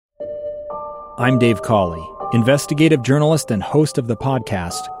I'm Dave Cawley, investigative journalist and host of the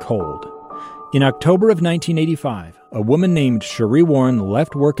podcast Cold. In October of 1985, a woman named Cherie Warren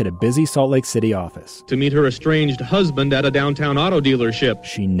left work at a busy Salt Lake City office to meet her estranged husband at a downtown auto dealership.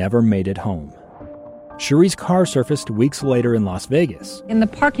 She never made it home. Cherie's car surfaced weeks later in Las Vegas. In the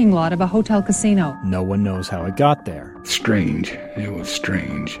parking lot of a hotel casino. No one knows how it got there. Strange. It was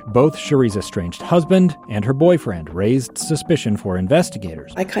strange. Both Cherie's estranged husband and her boyfriend raised suspicion for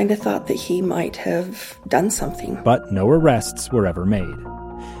investigators. I kind of thought that he might have done something. But no arrests were ever made.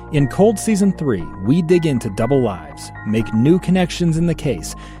 In Cold Season 3, we dig into double lives, make new connections in the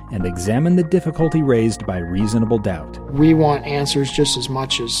case, and examine the difficulty raised by reasonable doubt. We want answers just as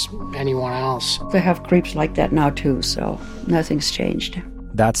much as anyone else. They have creeps like that now too, so nothing's changed.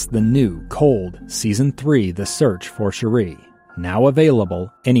 That's the new Cold Season 3, The Search for Cherie, now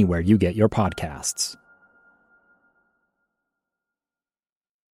available anywhere you get your podcasts.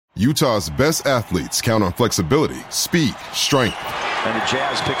 Utah's best athletes count on flexibility, speed, strength. And the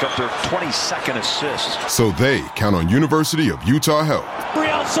Jazz pick up their 22nd assist. So they count on University of Utah Health.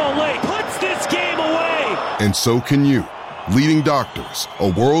 Real Salt Lake puts this game away. And so can you. Leading doctors, a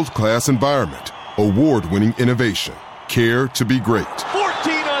world-class environment, award-winning innovation, care to be great.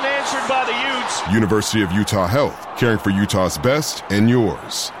 14 unanswered by the Utes. University of Utah Health, caring for Utah's best and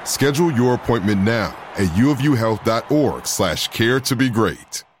yours. Schedule your appointment now at uofuhealth.org/care to be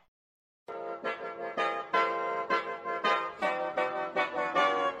great.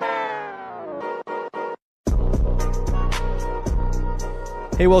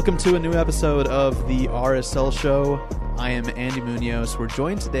 Hey, welcome to a new episode of the RSL Show. I am Andy Munoz. We're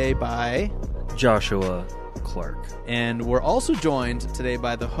joined today by Joshua Clark. And we're also joined today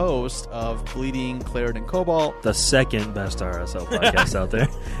by the host of Bleeding Claret Cobalt, the second best RSL podcast out there.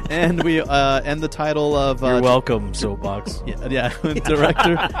 And we and the title of You're welcome, Soapbox. Yeah,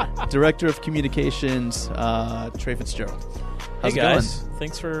 director of communications, Trey Fitzgerald. How's hey guys, going?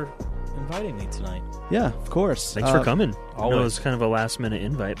 Thanks for inviting me tonight. Yeah, of course. Thanks for coming. Always. I know it was kind of a last minute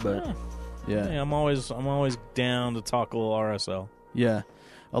invite, but yeah, hey, I'm always down to talk a little RSL. Yeah,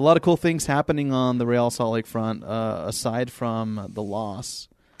 a lot of cool things happening on the Real Salt Lake front. Aside from the loss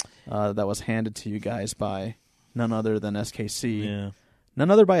that was handed to you guys by none other than SKC. Yeah,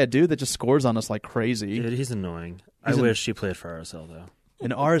 none other by a dude that just scores on us like crazy. Dude, he's annoying. I wish he played for RSL though.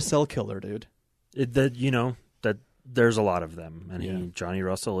 An RSL killer, dude. That there's a lot of them, and Johnny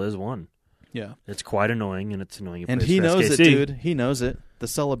Russell is one. Yeah, it's quite annoying, and it's annoying. And he knows it, dude. He knows it. The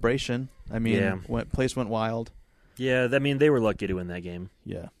celebration. I mean, place went wild. Yeah, I mean, they were lucky to win that game.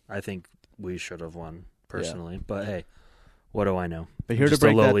 Yeah, I think we should have won personally, but hey, what do I know? But I'm just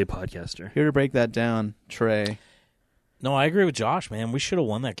a lowly podcaster. Here to break that down, Trey. No, I agree with Josh, man. We should have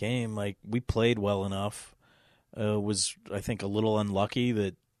won that game. Like, we played well enough. Was I think a little unlucky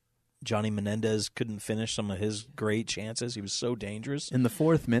that Johnny Menendez couldn't finish some of his great chances. He was so dangerous. In the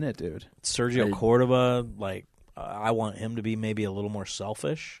fourth minute, dude. Sergio Cordova, I want him to be maybe a little more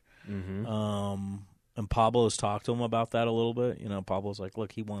selfish. Mm-hmm. And Pablo's talked to him about that a little bit. You know, Pablo's like,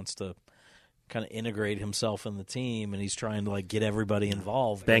 look, he wants to kind of integrate himself in the team, and he's trying to, get everybody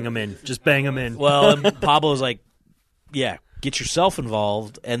involved. Bang him in. Just bang him in. Well, and Pablo's like, yeah, get yourself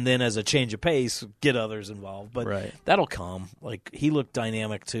involved, and then as a change of pace, get others involved. But that'll come. He looked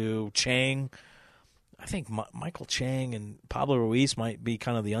dynamic too. Chang, I think Michael Chang and Pablo Ruiz might be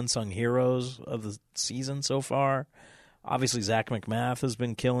kind of the unsung heroes of the season so far. Obviously, Zach McMath has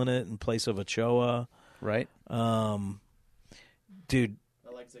been killing it in place of Ochoa. Right. Dude, I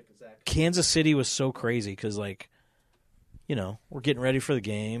like Zach. Kansas City was so crazy because, we're getting ready for the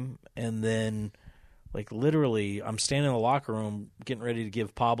game, and then literally, I'm standing in the locker room getting ready to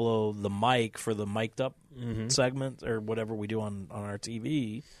give Pablo the mic for the mic'd up segment or whatever we do on our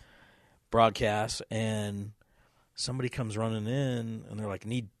TV broadcast, and somebody comes running in, and they're like,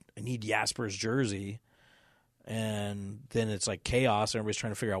 I need Jasper's jersey. And then it's chaos, and everybody's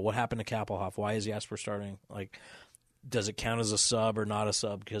trying to figure out what happened to Kappelhoff. Why is Jasper starting? Does it count as a sub or not a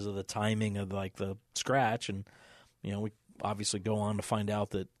sub because of the timing of, the scratch? And, we obviously go on to find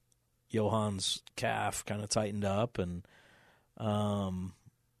out that Johan's calf kind of tightened up, and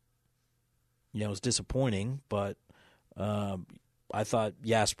it was disappointing, but I thought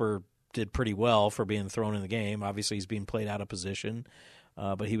Jasper did pretty well for being thrown in the game. Obviously, he's being played out of position,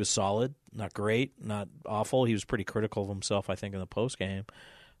 but he was solid, not great, not awful. He was pretty critical of himself, I think, in the postgame.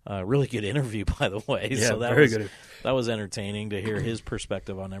 Really good interview, by the way. Yeah, so very good. That was entertaining to hear his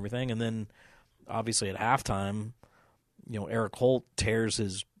perspective on everything. And then, obviously, at halftime, Eric Holt tears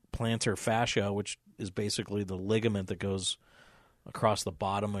his plantar fascia, which is basically the ligament that goes across the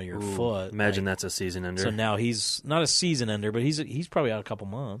bottom of your foot. Imagine that's a season ender. So now he's not a season ender, but he's probably out a couple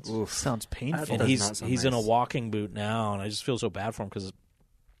months. Oof. Sounds painful. And he's in a walking boot now, and I just feel so bad for him because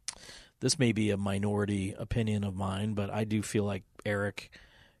this may be a minority opinion of mine, but I do feel like Eric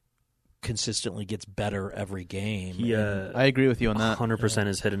consistently gets better every game. I agree with you on that. 100%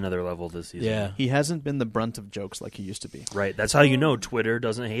 has hit another level this season. Yeah. He hasn't been the brunt of jokes like he used to be. Right. That's how you know Twitter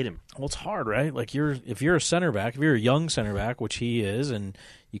doesn't hate him. Well, it's hard, right? Like if you're a center back, if you're a young center back, which he is, and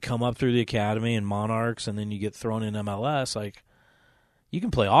you come up through the academy and Monarchs and then you get thrown in MLS, like you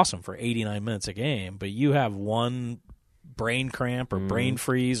can play awesome for 89 minutes a game, but you have one brain cramp or brain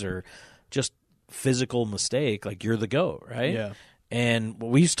freeze or just physical mistake, like you're the GOAT, right? Yeah. And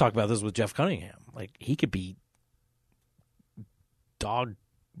we used to talk about this with Jeff Cunningham. Like, he could be dog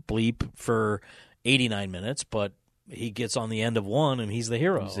bleep for 89 minutes, but he gets on the end of one, and he's the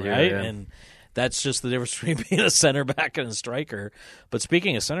hero, right? Yeah. And that's just the difference between being a center back and a striker. But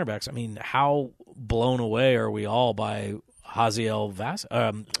speaking of center backs, I mean, how blown away are we all by Haziel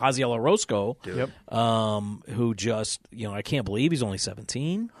Orozco, who just, I can't believe he's only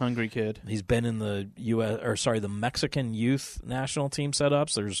 17. Hungry kid. He's been in the the Mexican youth national team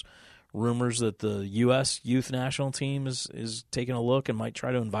setups. There's rumors that the U.S. youth national team is taking a look and might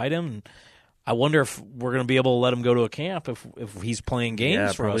try to invite him. And I wonder if we're going to be able to let him go to a camp if he's playing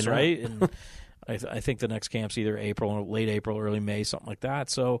games for us, right? And I think the next camp's either late April, early May, something like that.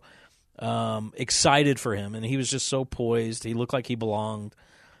 So excited for him, and he was just so poised. He looked like he belonged.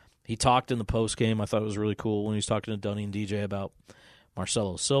 He talked in the post game. I thought it was really cool when he was talking to Dunny and DJ about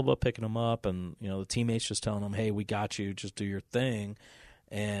Marcelo Silva picking him up, and the teammates just telling him, "Hey, we got you. Just do your thing."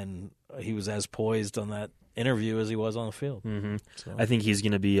 And he was as poised on that interview as he was on the field. Mm-hmm. So. I think he's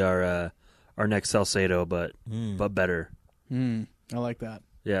going to be our next Salcedo, but better. I like that.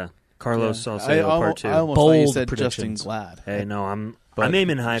 Yeah, Carlos Salcedo part 2. I almost thought you said Justin Glad. Hey, no, I'm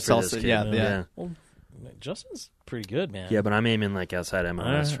aiming high for this kid. Yeah. Well, Justin's pretty good, man. Yeah, but I'm aiming like outside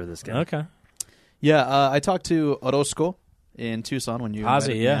MLS for this guy. Okay. Yeah, I talked to Orozco in Tucson when you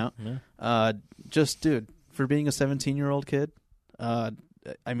invited me out. Yeah. Just, dude, for being a 17-year-old kid,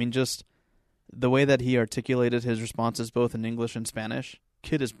 I mean, just the way that he articulated his responses both in English and Spanish,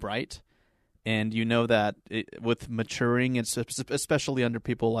 kid is bright. And you know that with maturing, it's especially under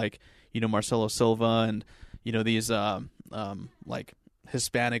people like, Marcelo Silva and, these like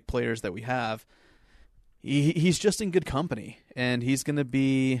Hispanic players that we have, he's just in good company. And he's going to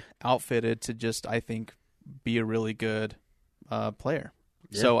be outfitted to just, I think, be a really good player.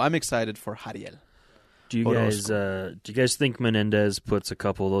 Yeah. So I'm excited for Jariel. Do you guys think Menendez puts a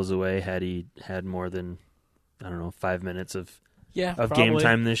couple of those away had he had more than, 5 minutes of game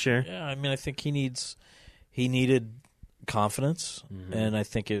time this year? Yeah, I mean, I think he needed confidence, and I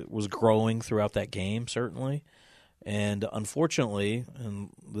think it was growing throughout that game, certainly. And unfortunately,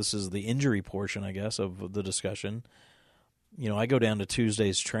 and this is the injury portion, I guess, of the discussion, I go down to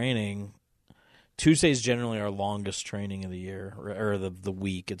Tuesday's training. Tuesday's generally our longest training of the year, or the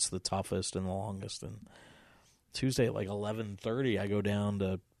week. It's the toughest and the longest. And Tuesday at like 11:30, I go down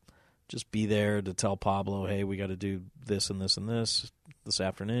to just be there to tell Pablo, hey, we got to do this and this and this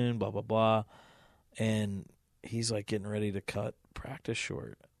afternoon, blah, blah, blah. And he's like getting ready to cut practice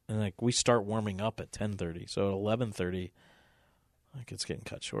short. And like we start warming up at 10:30. So at 11:30, like it's getting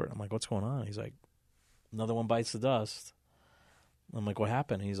cut short. I'm like, what's going on? He's like, another one bites the dust. I'm like, what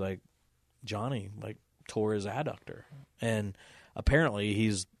happened? He's like, Johnny like tore his adductor. And apparently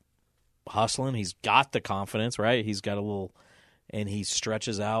he's hustling. He's got the confidence, right? He's got a little, and he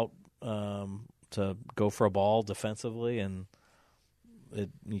stretches out to go for a ball defensively, and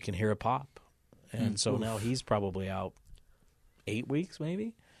you can hear it pop. And so now he's probably out 8 weeks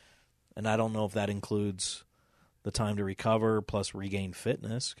maybe. And I don't know if that includes the time to recover plus regain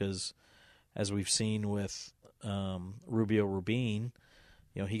fitness, because as we've seen with Rubio Rubin,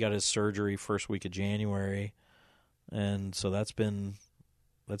 he got his surgery first week of January, and so that's been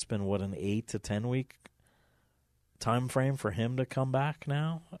what, an 8 to 10 week time frame for him to come back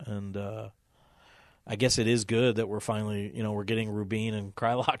now. And I guess it is good that we're finally, we're getting Rubin and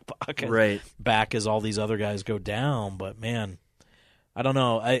Krylock back as all these other guys go down. But man, I don't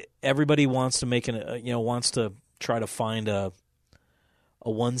know. Everybody wants to wants to try to find a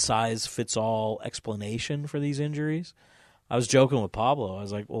one size fits all explanation for these injuries. I was joking with Pablo. I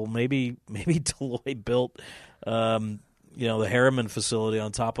was like, well, maybe Deloitte built, the Harriman facility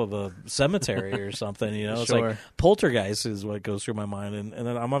on top of a cemetery or something. It's like poltergeist is what goes through my mind. And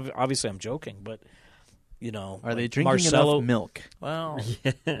then I'm joking, but are they drinking enough milk? Well,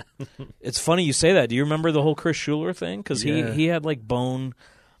 it's funny you say that. Do you remember the whole Chris Schuler thing? Because he had like bone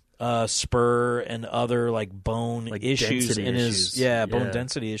spur and other like bone issues in his bone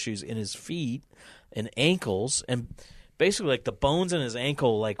density issues in his feet and ankles, and basically like the bones in his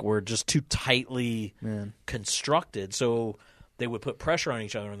ankle like were just too tightly constructed, so they would put pressure on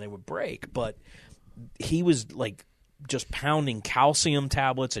each other and they would break. But he was like just pounding calcium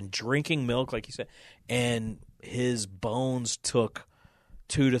tablets and drinking milk, like you said, and his bones took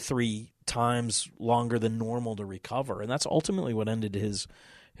 2 to 3 times longer than normal to recover, and that's ultimately what ended his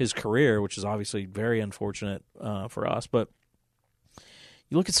career, which is obviously very unfortunate for us. But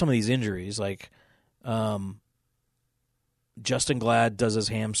you look at some of these injuries, like Justin Glad does his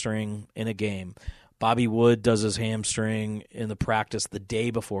hamstring in a game. Bobby Wood does his hamstring in the practice the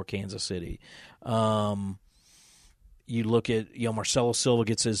day before Kansas City. You look at Marcelo Silva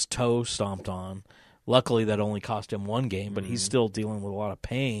gets his toe stomped on. Luckily, that only cost him 1 game, but he's still dealing with a lot of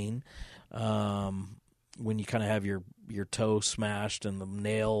pain when you kind of have your toe smashed and the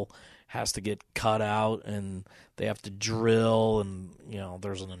nail has to get cut out and they have to drill and,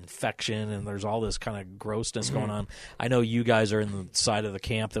 there's an infection and there's all this kind of grossness going on. I know you guys are in the side of the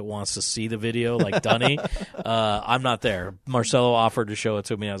camp that wants to see the video like Dunny. I'm not there. Marcelo offered to show it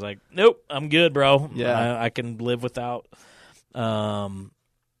to me. I was like, nope, I'm good, bro. Yeah. I can live without.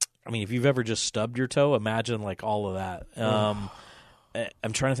 I mean, if you've ever just stubbed your toe, imagine like all of that.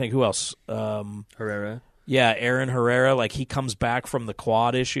 I'm trying to think who else. Herrera. Yeah, Aaron Herrera. Like he comes back from the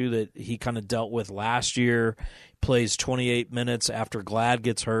quad issue that he kind of dealt with last year. Plays 28 minutes after Glad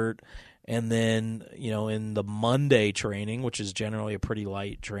gets hurt, and then in the Monday training, which is generally a pretty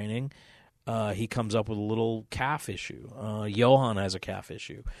light training, he comes up with a little calf issue. Johan has a calf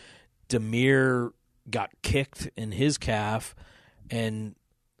issue. Demir got kicked in his calf, and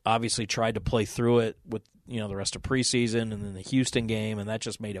obviously tried to play through it with the rest of preseason and then the Houston game, and that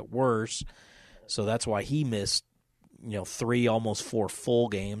just made it worse. So that's why he missed 3, almost 4 full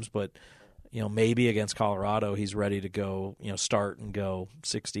games. But maybe against Colorado he's ready to go, start and go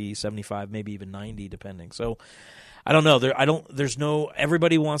 60, 75, maybe even 90 depending. So I don't know. There's no.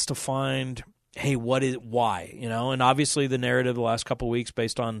 Everybody wants to find, hey, why? And obviously the narrative the last couple of weeks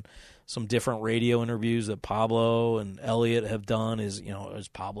based on some different radio interviews that Pablo and Elliott have done is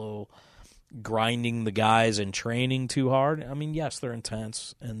Pablo grinding the guys and training too hard? I mean, yes, they're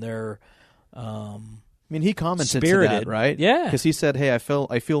intense and they're he commented spirited, to that, right? Yeah, because he said, "Hey, I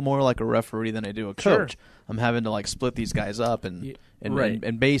feel more like a referee than I do a coach. Sure. I'm having to like split these guys up and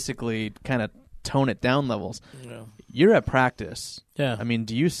basically kind of tone it down levels." Yeah. You're at practice. Yeah. I mean,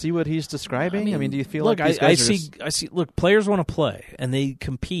 do you see what he's describing? I mean do you feel like these guys I see. Look, players want to play and they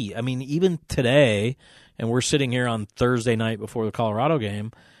compete. I mean, even today, and we're sitting here on Thursday night before the Colorado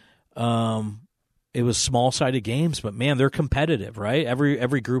game. It was small-sided games, but man, they're competitive, right?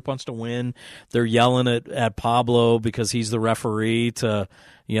 Every group wants to win. They're yelling at Pablo because he's the referee to,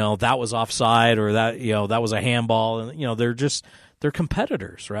 that was offside or that that was a handball, and they're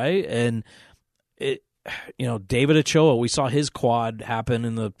competitors, right? And David Ochoa, we saw his quad happen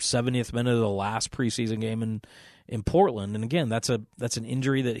in the 70th minute of the last preseason game in Portland, and again, that's an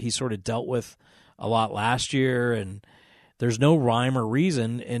injury that he sort of dealt with a lot last year, and there's no rhyme or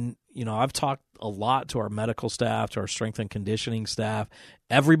reason. And I've talked a lot to our medical staff, to our strength and conditioning staff.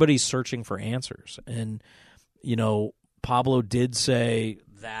 Everybody's searching for answers. And, Pablo did say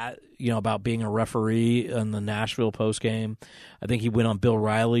that, about being a referee in the Nashville postgame. I think he went on Bill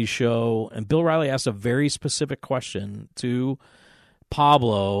Riley's show, and Bill Riley asked a very specific question to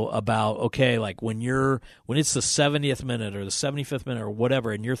Pablo about, okay, like when it's the 70th minute or the 75th minute or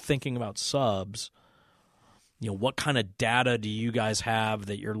whatever, and you're thinking about subs, what kind of data do you guys have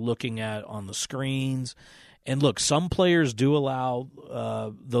that you're looking at on the screens? And look, some players do allow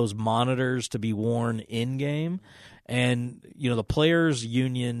those monitors to be worn in-game, and the players'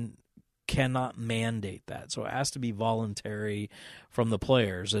 union cannot mandate that. So it has to be voluntary from the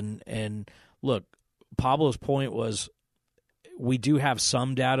players. And look, Pablo's point was we do have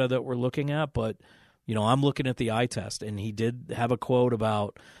some data that we're looking at, but, I'm looking at the eye test, and he did have a quote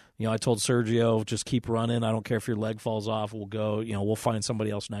about – I told Sergio, just keep running. I don't care if your leg falls off. We'll go. We'll find somebody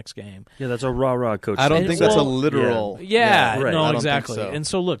else next game. Yeah, that's a rah-rah coach. I don't think that's a literal. Yeah, right. No, exactly. So. And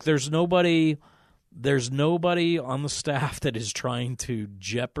so, look, there's nobody on the staff that is trying to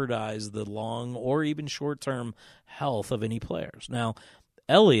jeopardize the long or even short-term health of any players. Now,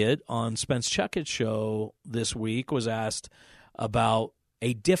 Elliott on Spence Checkett's show this week was asked about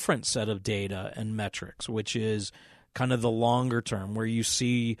a different set of data and metrics, which is kind of the longer term, where you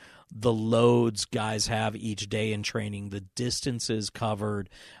see the loads guys have each day in training, the distances covered,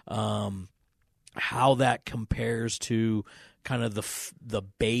 how that compares to kind of the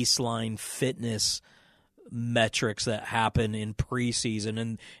baseline fitness metrics that happen in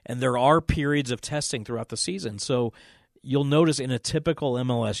preseason, and there are periods of testing throughout the season. So you'll notice in a typical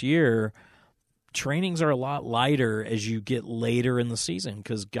MLS year, trainings are a lot lighter as you get later in the season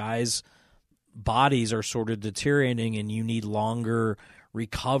because guys' bodies are sort of deteriorating and you need longer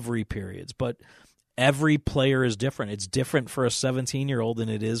recovery periods. But every player is different. It's different for a 17-year-old than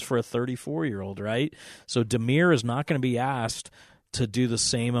it is for a 34-year-old, right? So Demir is not going to be asked to do the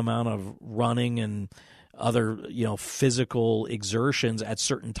same amount of running and other, physical exertions at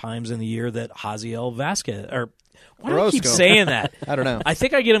certain times in the year that Jaziel Vasquez or why do I keep saying that? I don't know. I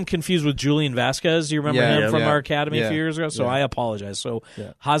think I get him confused with Julian Vasquez. You remember him from our academy a few years ago? So I apologize. So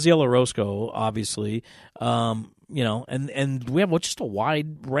Jaziel Orozco, obviously, and we have just a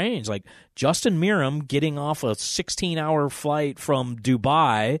wide range. Like Justin Meram getting off a 16-hour flight from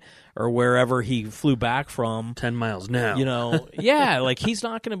Dubai or wherever he flew back from. 10 miles now. Like he's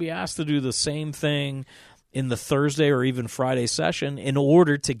not going to be asked to do the same thing in the Thursday or even Friday session in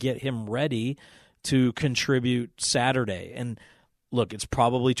order to get him ready to contribute Saturday. And look, it's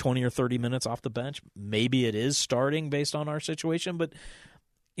probably 20 or 30 minutes off the bench. Maybe it is starting based on our situation, but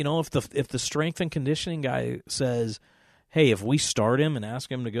if the strength and conditioning guy says, hey, if we start him and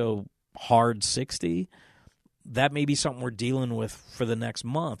ask him to go hard 60, that may be something we're dealing with for the next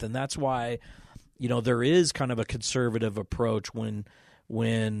month. And that's why, there is kind of a conservative approach when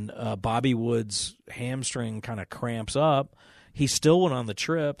Bobby Wood's hamstring kind of cramps up. He still went on the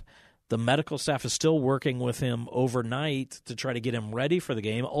trip. The medical staff is still working with him overnight to try to get him ready for the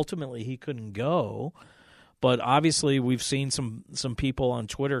game. Ultimately, he couldn't go. But obviously, we've seen some people on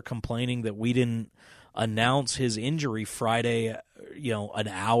Twitter complaining that we didn't announce his injury Friday, an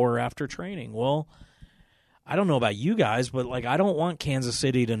hour after training. Well, I don't know about you guys, but I don't want Kansas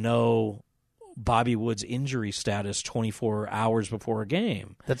City to know Bobby Wood's injury status 24 hours before a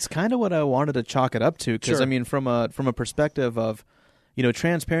game. That's kind of what I wanted to chalk it up to, because from a perspective of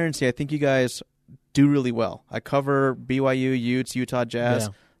transparency, I think you guys do really well. I cover BYU, Utes, Utah Jazz. Yeah.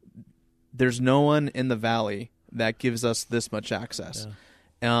 There's no one in the Valley that gives us this much access.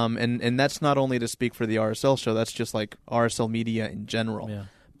 Yeah. And that's not only to speak for the RSL show, that's just like RSL media in general. Yeah.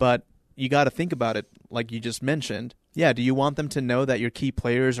 But you got to think about it like you just mentioned. Yeah, do you want them to know that your key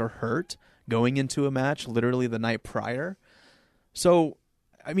players are hurt going into a match literally the night prior? So,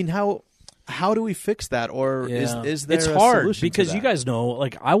 how do we fix that? Or is there it's a hard solution because to that? You guys know,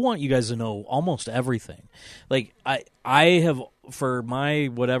 I want you guys to know almost everything. I have, for my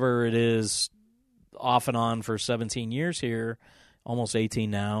whatever it is, off and on for 17 years here, almost 18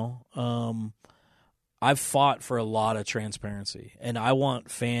 now, I've fought for a lot of transparency. And I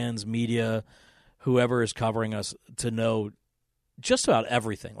want fans, media, whoever is covering us to know just about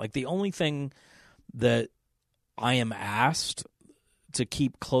everything. The only thing that I am asked to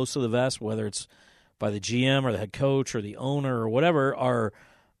keep close to the vest, whether it's by the GM or the head coach or the owner or whatever, are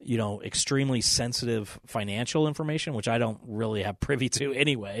extremely sensitive financial information, which I don't really have privy to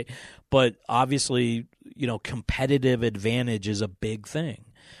anyway. But obviously, competitive advantage is a big thing.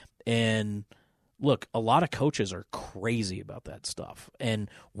 And look, a lot of coaches are crazy about that stuff, and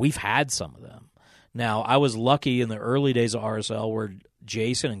we've had some of them. Now, I was lucky in the early days of RSL where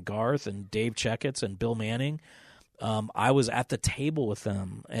Jason and Garth and Dave Checketts and Bill Manning, I was at the table with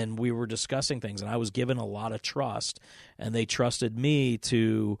them, and we were discussing things, and I was given a lot of trust, and they trusted me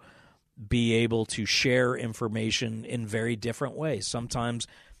to be able to share information in very different ways. Sometimes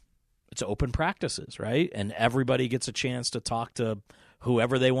it's open practices, right? And everybody gets a chance to talk to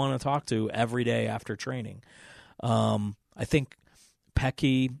whoever they want to talk to every day after training. I think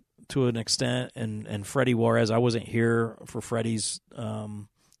Pecky, to an extent, and Freddie Juarez, I wasn't here for Freddie's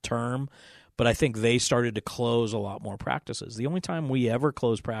term, but I think they started to close a lot more practices. The only time we ever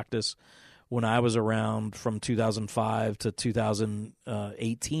closed practice when I was around from 2005 to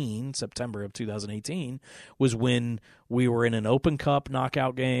 2018, September of 2018, was when we were in an Open Cup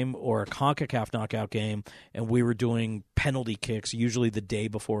knockout game or a CONCACAF knockout game, and we were doing penalty kicks usually the day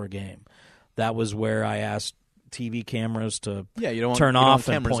before a game. That was where I asked TV cameras to turn off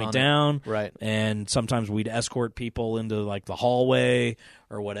and point down. Right. And sometimes we'd escort people into the hallway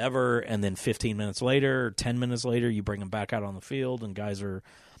or whatever, and then 15 minutes later or 10 minutes later you bring them back out on the field and guys are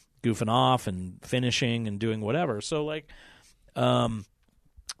goofing off and finishing and doing whatever. So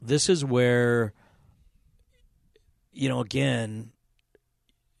this is where, again,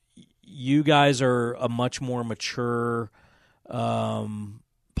 you guys are a much more mature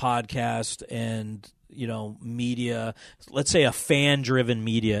podcast, and media, let's say a fan-driven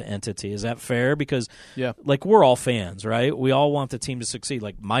media entity. Is that fair? Because, we're all fans, right? We all want the team to succeed.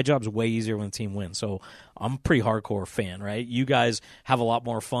 Like, my job's way easier when the team wins, so I'm a pretty hardcore fan, right? You guys have a lot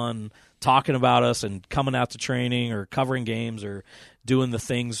more fun talking about us and coming out to training or covering games or doing the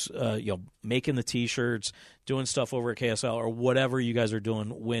things, making the T-shirts, doing stuff over at KSL or whatever you guys are doing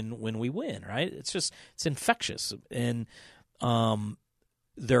when we win, right? It's infectious. And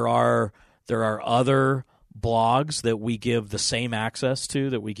there are other blogs that we give the same access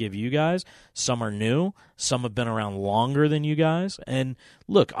to that we give you guys. Some are new. Some have been around longer than you guys. And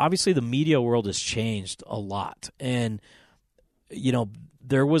look, obviously the media world has changed a lot. And,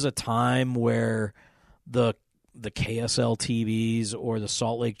 there was a time where the KSL TVs or the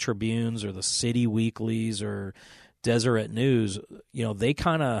Salt Lake Tribunes or the City Weeklies or Deseret News, they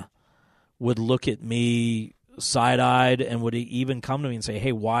kind of would look at me side-eyed and would even come to me and say,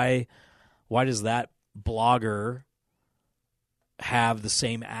 hey, why does that blogger have the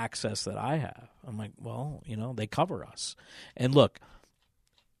same access that I have? I'm like, well, they cover us. And look,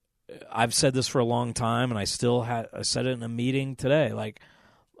 I've said this for a long time, and I said it in a meeting today. Like,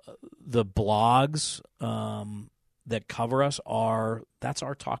 the blogs that cover us that's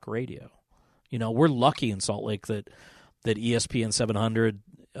our talk radio. We're lucky in Salt Lake that ESPN 700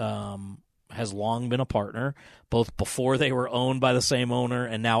 has long been a partner, both before they were owned by the same owner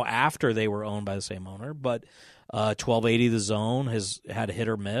and now after they were owned by the same owner. But 1280 The Zone has had a hit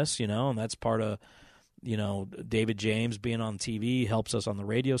or miss, and that's part of, David James being on TV helps us on the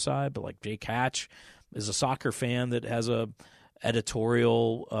radio side. But like Jake Hatch is a soccer fan that has a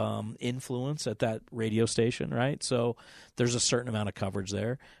editorial influence at that radio station, right? So there's a certain amount of coverage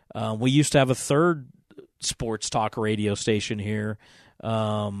there. We used to have a third sports talk radio station here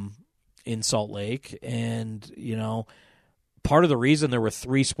in Salt Lake, and part of the reason there were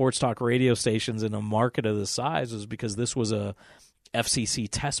 3 sports talk radio stations in a market of this size was because this was a FCC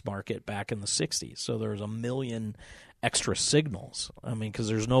test market back in the 60s. So there was 1 million extra signals. I mean, because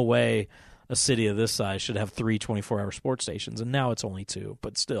there's no way a city of this size should have 3 24-hour sports stations, and now it's only 2,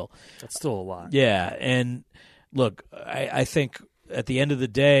 but still. That's still a lot. Yeah, and look, I think at the end of the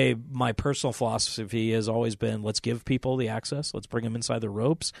day, my personal philosophy has always been, let's give people the access, let's bring them inside the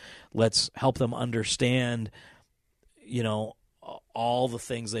ropes, let's help them understand, all the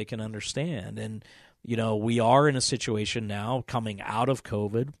things they can understand. And, we are in a situation now coming out of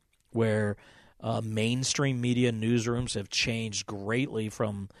COVID where mainstream media newsrooms have changed greatly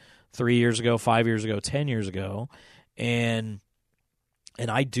from 3 years ago, 5 years ago, 10 years ago, and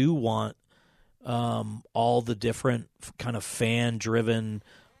I do want all the different kind of fan-driven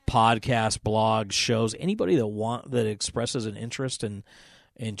podcasts, blogs, shows, anybody that expresses an interest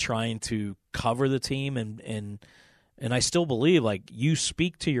in trying to cover the team, and I still believe like you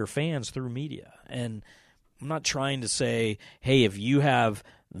speak to your fans through media, and I'm not trying to say, hey, if you have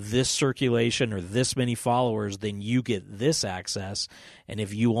this circulation or this many followers, then you get this access. And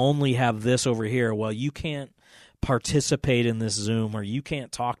if you only have this over here, well, you can't participate in this Zoom, or you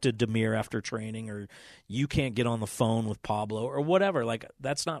can't talk to Demir after training, or you can't get on the phone with Pablo or whatever. Like,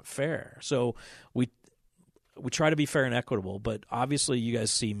 that's not fair. So we try to be fair and equitable, but obviously you guys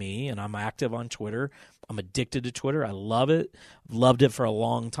see me, and I'm active on Twitter. I'm addicted to Twitter. I love it. I've loved it for a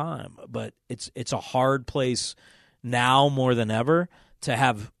long time, but it's a hard place now more than ever to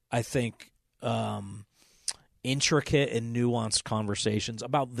have, I think, intricate and nuanced conversations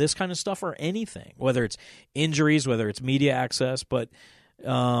about this kind of stuff or anything, whether it's injuries, whether it's media access. But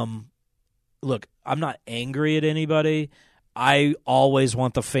look, I'm not angry at anybody. I always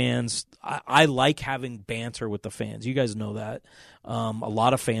want the fans. I like having banter with the fans. You guys know that. A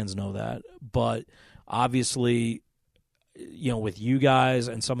lot of fans know that. But obviously, with you guys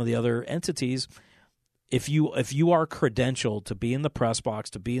and some of the other entities, if you are credentialed to be in the press box,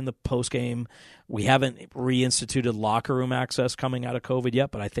 to be in the postgame, we haven't reinstituted locker room access coming out of COVID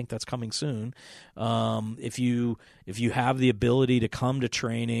yet, but I think that's coming soon. If you have the ability to come to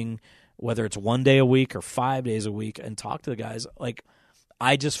training, whether it's 1 day a week or 5 days a week, and talk to the guys, like,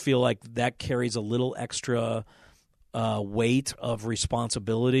 I just feel like that carries a little extra weight of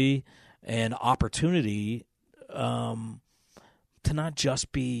responsibility and opportunity to not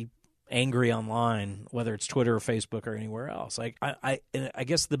just be angry online, whether it's Twitter or Facebook or anywhere else. Like, I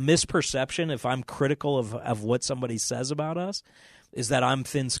guess the misperception, if I'm critical of what somebody says about us, is that I'm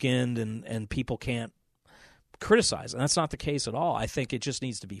thin-skinned and people can't criticize, and that's not the case at all. I think it just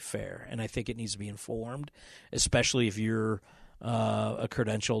needs to be fair, and I think it needs to be informed, especially if you're a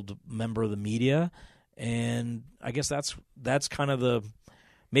credentialed member of the media. And I guess that's kind of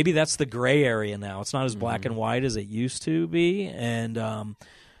maybe that's the gray area now. It's not as black and white as it used to be, and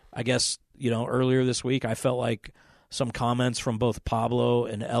I guess, earlier this week I felt like some comments from both Pablo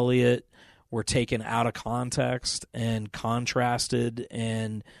and Elliot were taken out of context and contrasted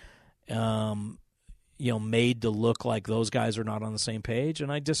and made to look like those guys are not on the same page,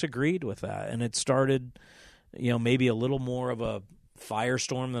 and I disagreed with that. And it started, maybe a little more of a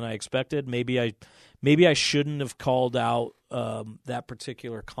firestorm than I expected. Maybe I shouldn't have called out that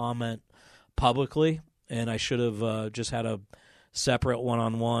particular comment publicly, and I should have just had a separate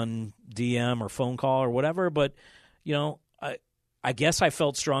one-on-one DM or phone call or whatever. But I guess I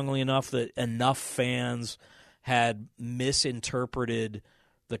felt strongly enough that enough fans had misinterpreted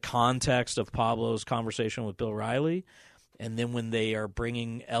the context of Pablo's conversation with Bill Riley, and then when they are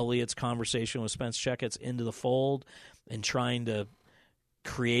bringing Elliot's conversation with Spence Checketts into the fold and trying to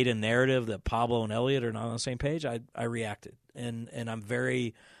create a narrative that Pablo and Elliot are not on the same page, I reacted. And I'm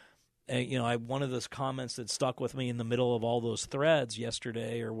very, one of those comments that stuck with me in the middle of all those threads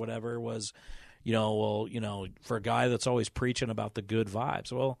yesterday or whatever was, for a guy that's always preaching about the good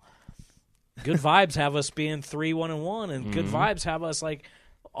vibes. Well, good vibes have us being 3-1-1, and good vibes have us like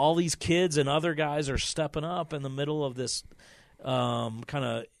all these kids and other guys are stepping up in the middle of this kind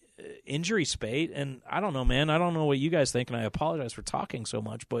of injury spate. And I don't know, man. I don't know what you guys think, and I apologize for talking so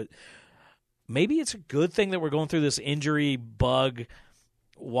much, but maybe it's a good thing that we're going through this injury bug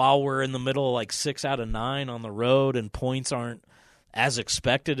while we're in the middle of like 6 out of 9 on the road and points aren't as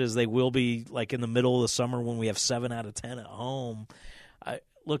expected as they will be like in the middle of the summer when we have 7 out of 10 at home.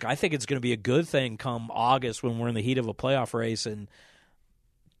 I think it's going to be a good thing come August when we're in the heat of a playoff race and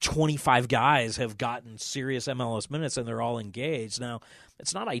 25 guys have gotten serious MLS minutes and they're all engaged. Now,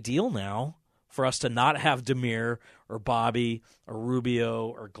 it's not ideal now for us to not have Demir or Bobby or Rubio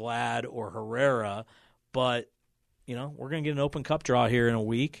or Glad or Herrera, but we're going to get an Open Cup draw here in a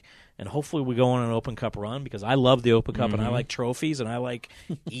week, and hopefully we go on an Open Cup run because I love the Open Cup and I like trophies and I like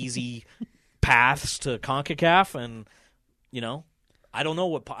easy paths to CONCACAF. And I don't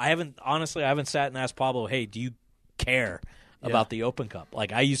know I haven't sat and asked Pablo, hey, do you care about the Open Cup?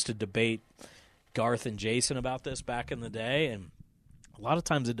 Like, I used to debate Garth and Jason about this back in the day, and a lot of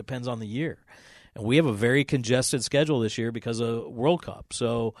times it depends on the year. And we have a very congested schedule this year because of World Cup.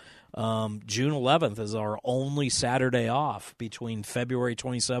 So June 11th is our only Saturday off between February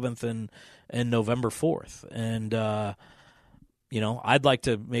 27th and November 4th. And, I'd like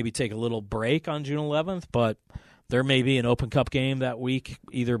to maybe take a little break on June 11th, but there may be an Open Cup game that week,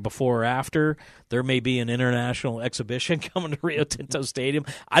 either before or after. There may be an international exhibition coming to Rio Tinto Stadium.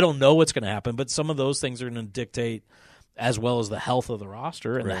 I don't know what's going to happen, but some of those things are going to dictate, as well as the health of the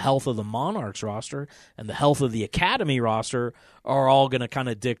roster and the health of the Monarchs roster and the health of the Academy roster, are all going to kind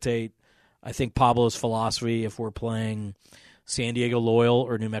of dictate, I think, Pablo's philosophy if we're playing San Diego Loyal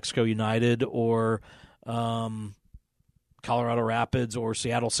or New Mexico United or Colorado Rapids or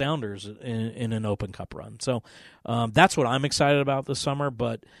Seattle Sounders in an Open Cup run. So that's what I'm excited about this summer,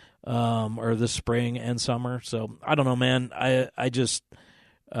 but or this spring and summer. So I don't know, man. I just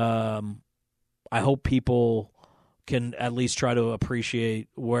I hope people can at least try to appreciate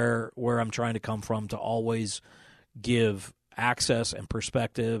where I'm trying to come from to always give access and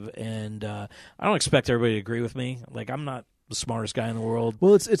perspective. And I don't expect everybody to agree with me. Like, I'm not the smartest guy in the world.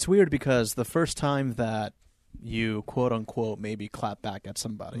 Well, it's weird because the first time that you quote unquote maybe clap back at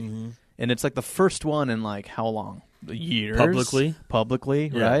somebody, and it's like the first one in like how long? Years publicly,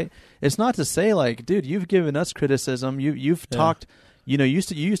 right? It's not to say like, dude, you've given us criticism. You've talked. You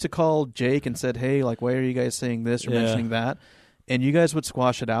used to call Jake and said, hey, like, why are you guys saying this or mentioning that? And you guys would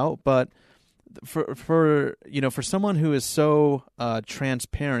squash it out. But for someone who is so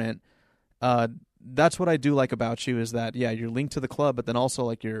transparent, that's what I do like about you is that, you're linked to the club, but then also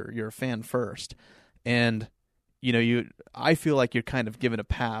like you're a fan first. And, I feel like you're kind of given a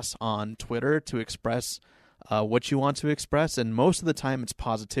pass on Twitter to express what you want to express. And most of the time it's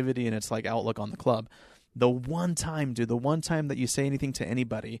positivity and it's like outlook on the club. The one time that you say anything to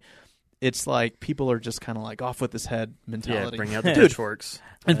anybody, it's like people are just kind of like off with his head mentality. Yeah, bring out the pitchforks.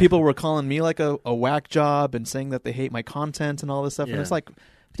 And people were calling me like a whack job and saying that they hate my content and all this stuff. Yeah. And it's like,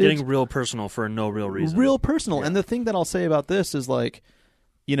 getting real personal for no real reason. Real personal. Yeah. And the thing that I'll say about this is like,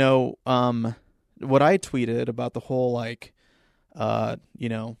 what I tweeted about the whole like,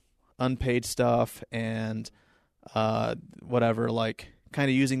 unpaid stuff and whatever, like, kind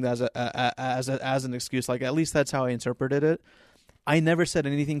of using that as an excuse. Like, at least that's how I interpreted it. I never said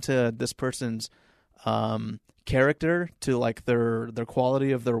anything to this person's character, to like their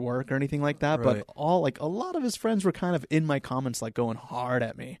quality of their work or anything like that. Right. But a lot of his friends were kind of in my comments, like going hard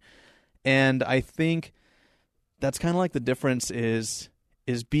at me. And I think that's kind of like the difference is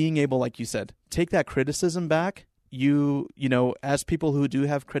being able, like you said, take that criticism back you know, as people who do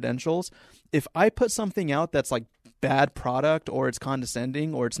have credentials, if I put something out that's like bad product or it's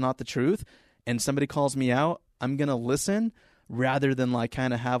condescending or it's not the truth and somebody calls me out, I'm going to listen rather than like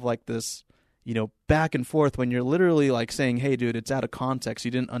kind of have like this, you know, back and forth when you're literally like saying, hey, dude, it's out of context.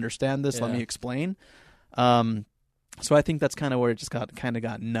 You didn't understand this. Let me explain. So I think that's kind of where it just got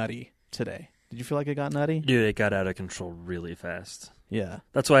nutty today. Did you feel like it got nutty? Dude, it got out of control really fast. Yeah.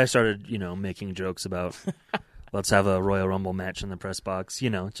 That's why I started, you know, making jokes about let's have a Royal Rumble match in the press box, you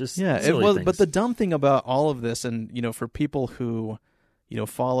know, just silly things. But the dumb thing about all of this, and, you know, for people who, you know,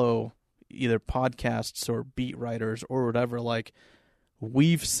 follow either podcasts or beat writers or whatever, like,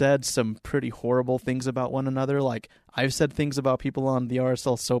 we've said some pretty horrible things about one another. Like, I've said things about people on the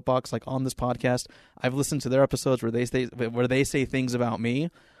RSL soapbox, like on this podcast. I've listened to their episodes where they say things about me.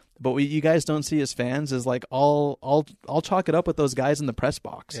 But what you guys don't see as fans is like I'll chalk it up with those guys in the press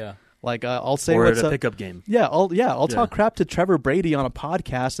box. Yeah. Like I'll say or what's at a up. pickup game. Yeah, I'll talk crap to Trevor Brady on a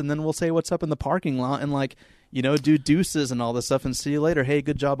podcast, and then we'll say what's up in the parking lot and like, you know, do deuces and all this stuff and see you later. Hey,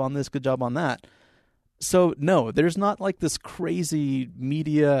 good job on this, good job on that. So no, there's not like this crazy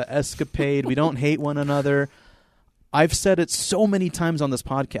media escapade. We don't hate one another. I've said it so many times on this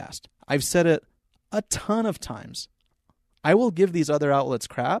podcast. I've said it a ton of times. I will give these other outlets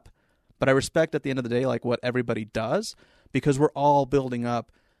crap, but I respect at the end of the day like what everybody does because we're all building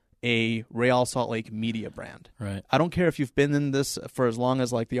up a Real Salt Lake media brand. Right. I don't care if you've been in this for as long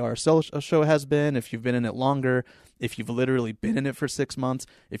as like the RSL show has been, if you've been in it longer, if you've literally been in it for 6 months,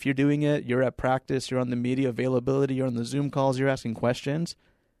 if you're doing it, you're at practice, you're on the media availability, you're on the Zoom calls, you're asking questions,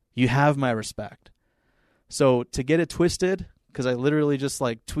 you have my respect. So to get it twisted, because I literally just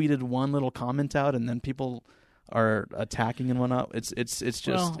like tweeted one little comment out and then people are attacking and whatnot. It's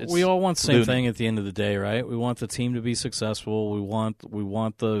we all want the same thing at the end of the day, right? We want the team to be successful. We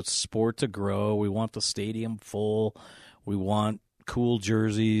want the sport to grow. We want the stadium full. We want cool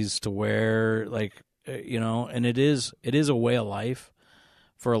jerseys to wear, like, you know. And it is a way of life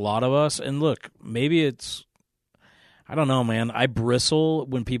for a lot of us. And look, maybe it's, I don't know, man. I bristle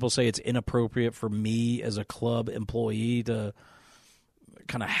when people say it's inappropriate for me as a club employee to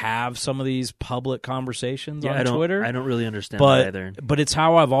kind of have some of these public conversations on Twitter. I don't really understand that either. But it's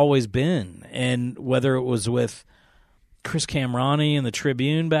how I've always been. And whether it was with Chris Camrani and the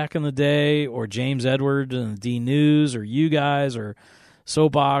Tribune back in the day, or James Edwards and the D News, or you guys, or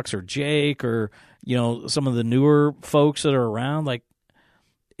Soapbox, or Jake, or, you know, some of the newer folks that are around, like,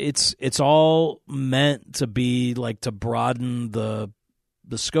 it's all meant to be like to broaden the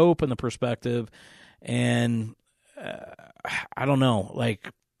scope and the perspective. And I don't know, like,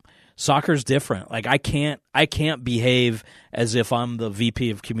 soccer's different. Like, I can't behave as if I'm the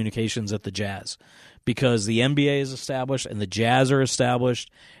VP of communications at the Jazz, because the NBA is established and the Jazz are established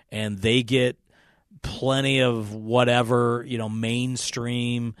and they get plenty of whatever, you know,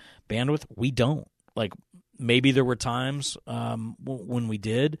 mainstream bandwidth. We don't. Like, maybe there were times when we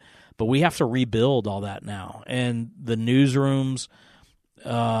did, but we have to rebuild all that now. And the newsrooms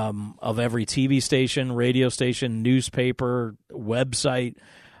of every TV station, radio station, newspaper, website,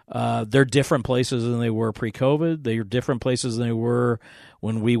 they're different places than they were pre-COVID. They're different places than they were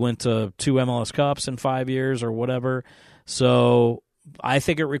when we went to 2 MLS Cups in 5 years or whatever. So I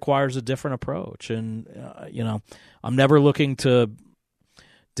think it requires a different approach. And, you know, I'm never looking to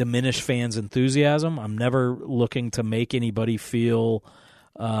diminish fans' enthusiasm. I'm never looking to make anybody feel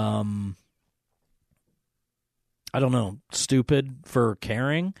I don't know, stupid for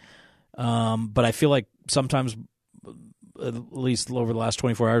caring. But I feel like sometimes, at least over the last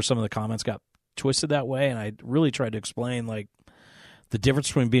 24 hours, some of the comments got twisted that way. And I really tried to explain, like, the difference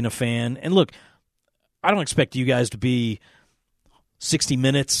between being a fan. And look, I don't expect you guys to be 60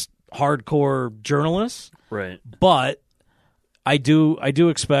 Minutes hardcore journalists. Right. But I do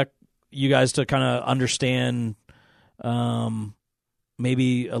expect you guys to kind of understand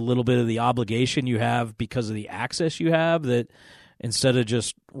maybe a little bit of the obligation you have because of the access you have, that instead of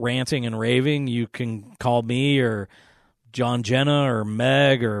just ranting and raving, you can call me or John Jenna or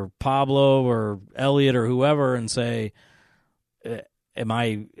Meg or Pablo or Elliot or whoever and say, am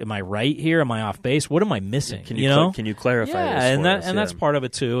I right here? Am I off base? What am I missing? Can you clarify this for us? And that's part of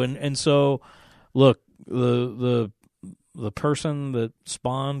it too. And so, look, the person that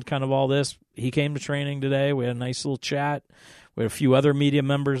spawned kind of all this, he came to training today. We had a nice little chat. We had a few other media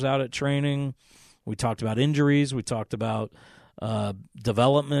members out at training. We talked about injuries. We talked about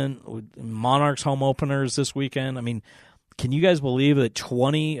development. Monarchs home openers this weekend. I mean, can you guys believe that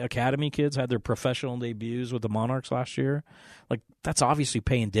 20 academy kids had their professional debuts with the Monarchs last year? Like, that's obviously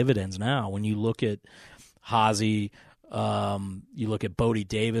paying dividends now when you look at Hazy, You look at Bodie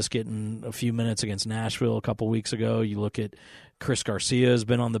Davis getting a few minutes against Nashville a couple weeks ago. You look at Chris Garcia has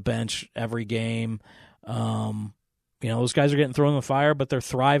been on the bench every game. Those guys are getting thrown in the fire, but they're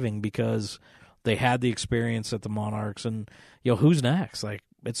thriving because they had the experience at the Monarchs. And who's next? Like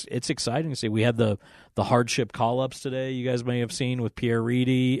it's exciting to see. We had the hardship call-ups today. You guys may have seen with Pierre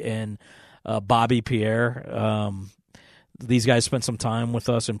Reedy and Bobby Pierre. These guys spent some time with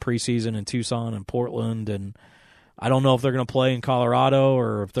us in preseason in Tucson and Portland, and I don't know if they're going to play in Colorado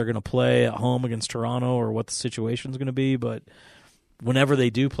or if they're going to play at home against Toronto or what the situation's going to be. But whenever they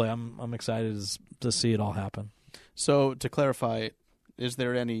do play, I'm excited to see it all happen. So to clarify, is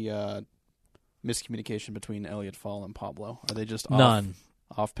there any miscommunication between Elliot Fall and Pablo? Are they just none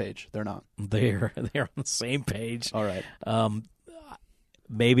off page? They're not. They're on the same page. All right.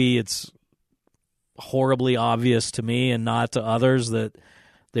 Maybe it's horribly obvious to me and not to others that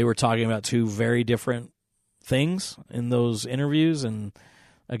they were talking about two very different things in those interviews. And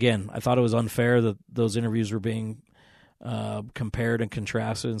again, I thought it was unfair that those interviews were being compared and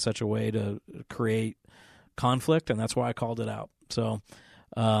contrasted in such a way to create conflict, and that's why I called it out. So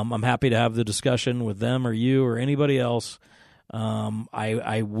I'm happy to have the discussion with them or you or anybody else.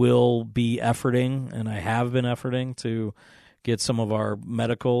 I will be efforting, and I have been efforting to get some of our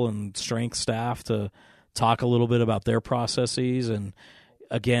medical and strength staff to talk a little bit about their processes. And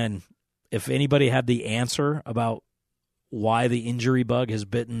again, if anybody had the answer about why the injury bug has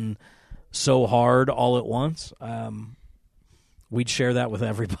bitten so hard all at once, we'd share that with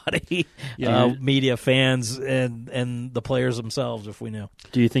everybody, media, fans, and the players themselves if we knew.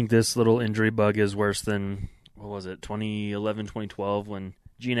 Do you think this little injury bug is worse than, 2011, 2012 when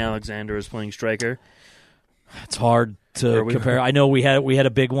Gene Alexander was playing striker? It's hard to compare. I know we had a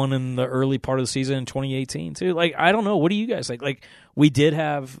big one in the early part of the season in 2018 too. Like, I don't know. What do you guys think? Like, we did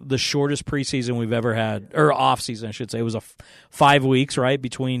have the shortest preseason we've ever had, or off season, I should say. It was 5 weeks, right,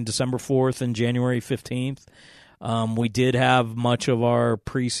 between December 4th and January 15th. We did have much of our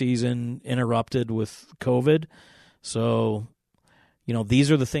preseason interrupted with COVID. So,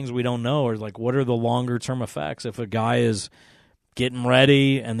 these are the things we don't know. Or like, what are the longer term effects if a guy is getting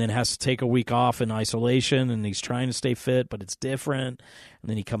ready and then has to take a week off in isolation and he's trying to stay fit, but it's different, and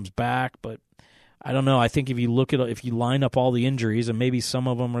then he comes back. But I don't know. I think if you line up all the injuries, and maybe some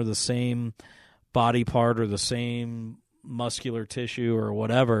of them are the same body part or the same muscular tissue or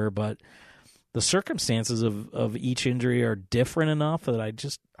whatever, but the circumstances of each injury are different enough that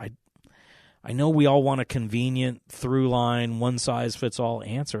I know we all want a convenient through line, one size fits all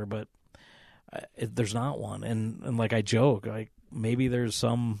answer, but there's not one. And like I joke, like maybe there's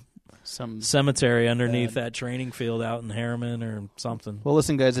some cemetery underneath that training field out in Harriman or something. Well,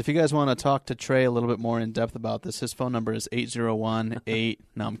 listen, guys, if you guys want to talk to Trey a little bit more in depth about this, his phone number is 801-8.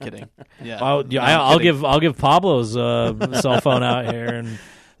 No, I'm kidding. Yeah, I'll give Pablo's cell phone out here, and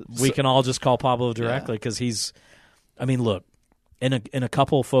we can all just call Pablo directly because he's. I mean, look, in a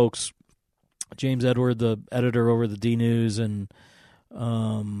couple of folks, James Edward, the editor over the D News, and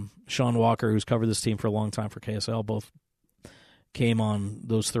Sean Walker, who's covered this team for a long time for KSL, both came on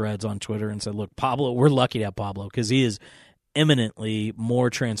those threads on Twitter and said, look, Pablo, we're lucky to have Pablo because he is eminently more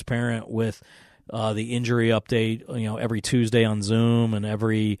transparent with the injury update, every Tuesday on Zoom and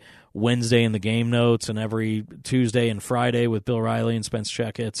every Wednesday in the game notes and every Tuesday and Friday with Bill Riley and Spence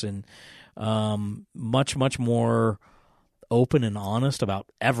Checketts, and much, much more open and honest about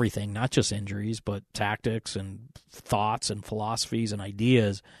everything, not just injuries, but tactics and thoughts and philosophies and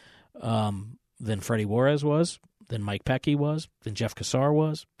ideas than Freddie Juarez was, than Mike Pecky was, than Jeff Cassar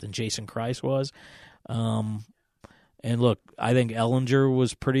was, than Jason Kreis was. And look, I think Ellinger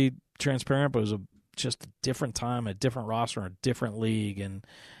was pretty transparent, but it was just a different time, a different roster, a different league, and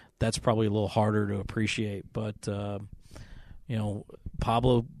that's probably a little harder to appreciate. But,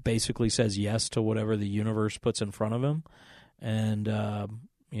 Pablo basically says yes to whatever the universe puts in front of him. And,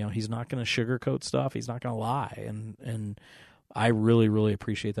 he's not going to sugarcoat stuff. He's not going to lie. And I really, really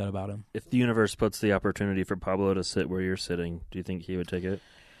appreciate that about him. If the universe puts the opportunity for Pablo to sit where you're sitting, do you think he would take it?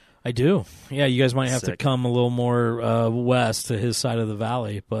 I do. Yeah, you guys might have to come a little more west to his side of the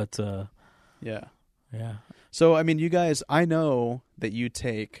valley. But, yeah. Yeah. So, I mean, you guys, I know that you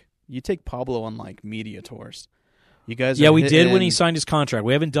take Pablo on, like, media tours. You guys, we did when he signed his contract.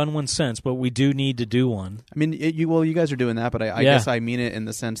 We haven't done one since, but we do need to do one. I mean, you guys are doing that, but I guess I mean it in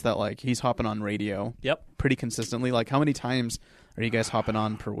the sense that like he's hopping on radio, pretty consistently. Like, how many times are you guys hopping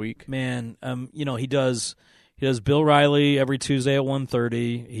on per week? Man, he does Bill Riley every Tuesday at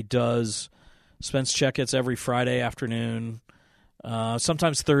 1:30. He does Spence Checketts every Friday afternoon.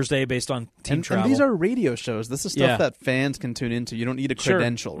 Sometimes Thursday based on team travel. And these are radio shows. This is stuff that fans can tune into. You don't need a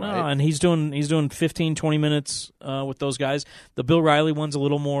credential, right? No, and he's doing 15, 20 minutes with those guys. The Bill Riley one's a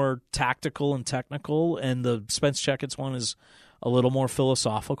little more tactical and technical, and the Spence Chekets one is a little more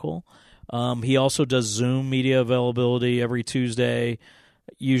philosophical. He also does Zoom media availability every Tuesday,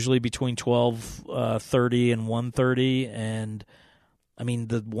 usually between 12:30 and 1:30, and I mean,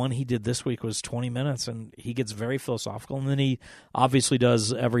 the one he did this week was 20 minutes, and he gets very philosophical. And then he obviously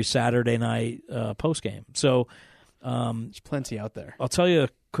does every Saturday night post-game. So there's plenty out there. I'll tell you a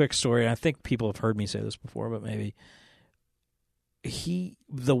quick story. I think people have heard me say this before, but maybe.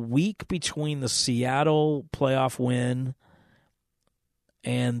 The week between the Seattle playoff win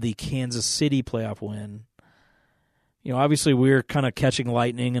and the Kansas City playoff win, obviously we were kind of catching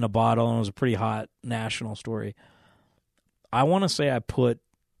lightning in a bottle, and it was a pretty hot national story. I want to say I put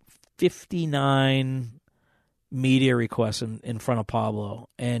 59 media requests in front of Pablo,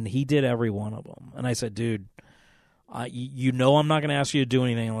 and he did every one of them. And I said, dude, I'm not going to ask you to do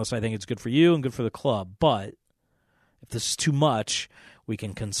anything unless I think it's good for you and good for the club. But if this is too much, we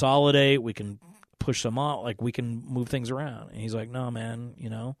can consolidate, we can push them out, we can move things around. And he's like, no, man,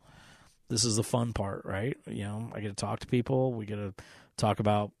 this is the fun part, right? I get to talk to people. We get to talk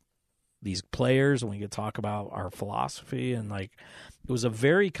about these players, and we could talk about our philosophy, and it was a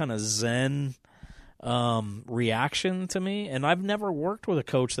very kind of zen reaction to me. And I've never worked with a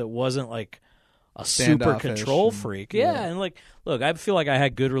coach that wasn't a super control freak. And look, I feel like I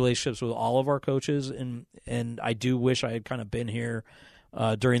had good relationships with all of our coaches, and I do wish I had kind of been here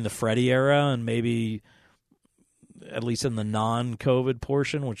during the Freddie era, and maybe at least in the non-COVID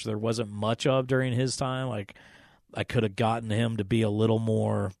portion, which there wasn't much of during his time. I could have gotten him to be a little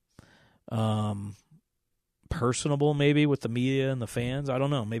more personable, maybe, with the media and the fans. I don't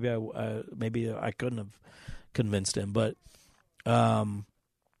know. Maybe I couldn't have convinced him, but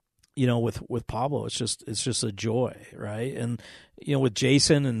with Pablo, it's just a joy, right? And with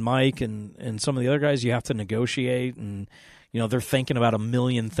Jason and Mike and some of the other guys, you have to negotiate, and they're thinking about a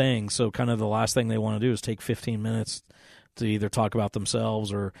million things. So kind of the last thing they want to do is take 15 minutes to either talk about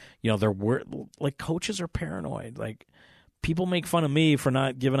themselves or they're coaches are paranoid. People make fun of me for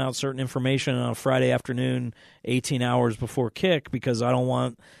not giving out certain information on a Friday afternoon, 18 hours before kick, because I don't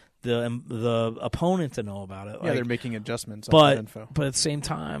want the opponent to know about it. They're making adjustments on that info. But at the same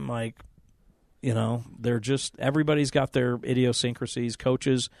time, they're just, everybody's got their idiosyncrasies,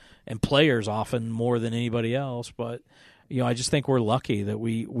 coaches and players often more than anybody else. But, I just think we're lucky that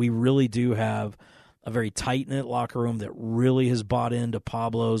we really do have a very tight-knit locker room that really has bought into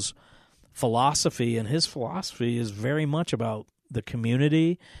Pablo's philosophy, and his philosophy is very much about the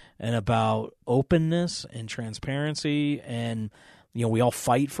community and about openness and transparency, and we all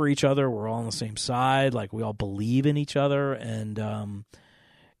fight for each other. We're all on the same side. We all believe in each other, and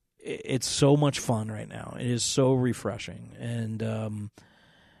it's so much fun right now. It is so refreshing, and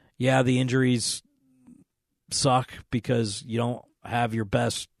the injuries suck because you don't have your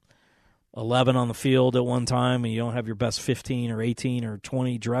best 11 on the field at one time, and you don't have your best 15 or 18 or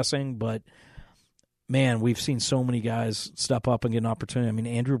 20 dressing. But, man, we've seen so many guys step up and get an opportunity. I mean,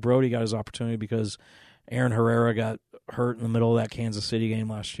 Andrew Brody got his opportunity because Aaron Herrera got hurt in the middle of that Kansas City game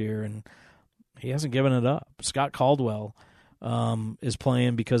last year, and he hasn't given it up. Scott Caldwell is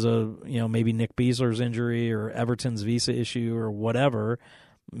playing because of, maybe Nick Beasler's injury or Everton's visa issue or whatever.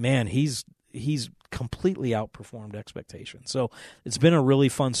 Man, he's completely outperformed expectations. So it's been a really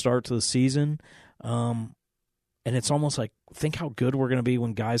fun start to the season. And it's almost think how good we're going to be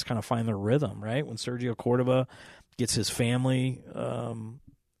when guys kind of find their rhythm, right? When Sergio Cordova gets his family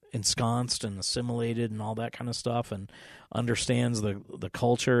ensconced and assimilated and all that kind of stuff, and understands the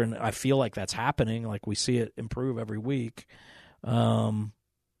culture. And I feel like that's happening. We see it improve every week. I'm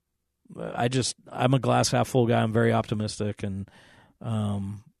a glass half full guy. I'm very optimistic, and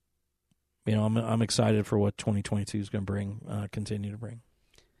I'm excited for what 2022 is going to continue to bring.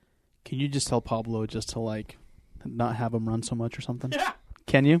 Can you just tell Pablo just to not have him run so much or something? Yeah.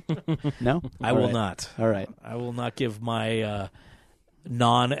 Can you? No? I will not. All right. I will not give my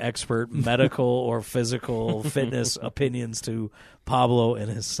non-expert medical or physical fitness opinions to Pablo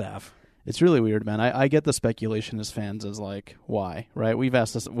and his staff. It's really weird, man. I get the speculation as fans as why, right? We've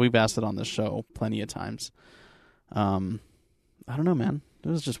asked it on this show plenty of times. I don't know, man. It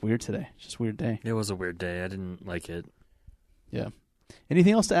was just weird today. Just a weird day. It was a weird day. I didn't like it. Yeah.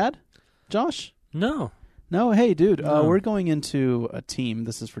 Anything else to add, Josh? No. Hey, dude. No. We're going into a team.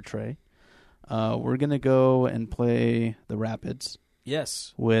 This is for Trey. We're going to go and play the Rapids.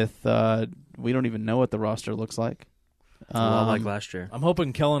 Yes. With we don't even know what the roster looks like. A lot like last year. I'm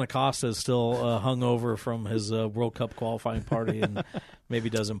hoping Kellen Acosta is still hungover from his World Cup qualifying party and maybe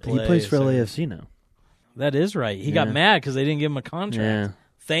doesn't play. He plays for LAFC now. That is right. He got mad because they didn't give him a contract. Yeah.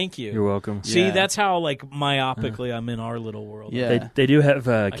 Thank you. You're welcome. See, that's how myopically I'm in our little world. Yeah. They do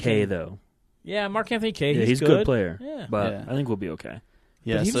have K, though. Yeah, Mark Anthony K. Yeah, he's a good player. Yeah. But I think we'll be okay.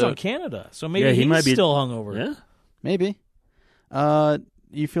 Yeah, but he was on Canada, so maybe he might be still hungover. Yeah, maybe.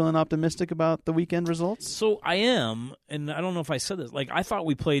 You feeling optimistic about the weekend results? So I am, and I don't know if I said this. Like, I thought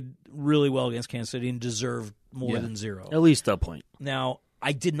we played really well against Kansas City and deserved more than 0. At least a point. Now,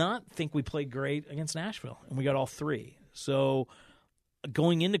 I did not think we played great against Nashville, and we got all 3. So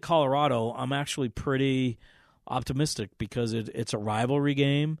going into Colorado, I'm actually pretty optimistic because it's a rivalry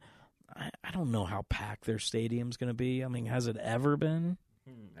game. I don't know how packed their stadium's going to be. I mean, has it ever been?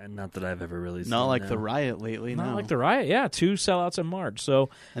 And not that I've ever really seen. Not like the Riot lately. Not like the Riot. Yeah, 2 sellouts in March. So,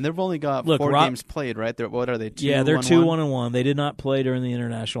 and they've only got 4 games played, right? What are they? 2-1-1? They're 2-1-1. They did not play during the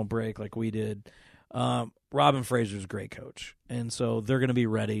international break like we did. Robin Fraser's a great coach, and so they're going to be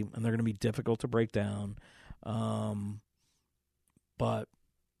ready, and they're going to be difficult to break down. But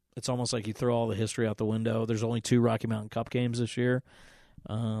it's almost like you throw all the history out the window. There's only 2 Rocky Mountain Cup games this year,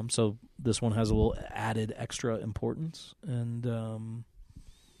 so this one has a little added extra importance, and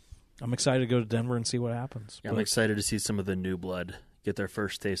I'm excited to go to Denver and see what happens. Yeah, I'm excited to see some of the new blood get their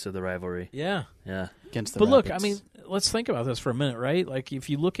first taste of the rivalry. Yeah. Against the But Rapids. look, I mean, let's think about this for a minute, right? Like, if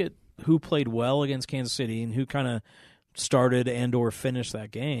you look at who played well against Kansas City and who kind of started and or finished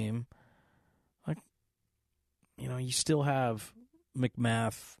that game, like, you still have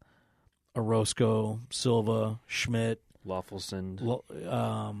McMath, Orozco, Silva, Schmidt, Lawfulson,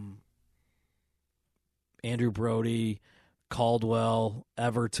 Andrew Brody, Caldwell,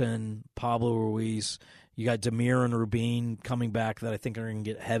 Everton, Pablo Ruiz. You got Demir and Rubin coming back that I think are going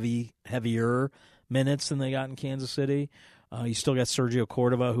to get heavier minutes than they got in Kansas City. You still got Sergio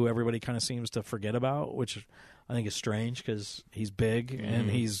Cordova, who everybody kind of seems to forget about, which I think is strange because he's big and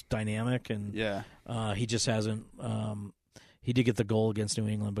he's dynamic, and he just hasn't. He did get the goal against New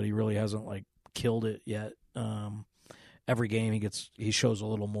England, but he really hasn't killed it yet. Every game he shows a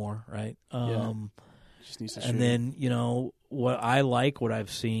little more, right? Just needs to and then what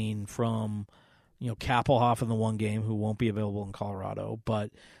I've seen from Kappelhoff in the one game, who won't be available in Colorado,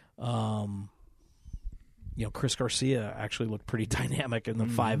 but Chris Garcia actually looked pretty dynamic in the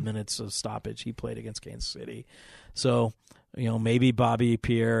 5 minutes of stoppage he played against Kansas City. So maybe Bobby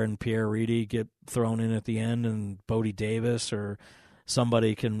Pierre and Pierre Reedy get thrown in at the end, and Bodie Davis or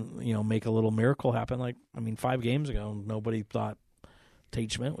somebody can make a little miracle happen. 5 games ago, nobody thought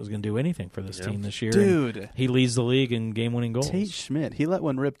Tate Schmidt was going to do anything for this team this year. Dude. He leads the league in game-winning goals. Tate Schmidt. He let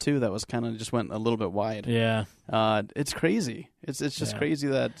one rip, too, that was kind of just went a little bit wide. Yeah. It's crazy. It's just crazy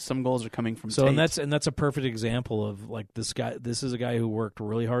that some goals are coming from Tate. And that's a perfect example of, this guy. This is a guy who worked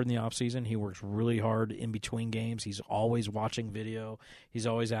really hard in the offseason. He works really hard in between games. He's always watching video. He's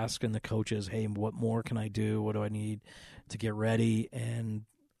always asking the coaches, hey, what more can I do? What do I need to get ready? And,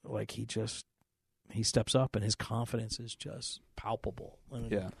 he steps up, and his confidence is just palpable.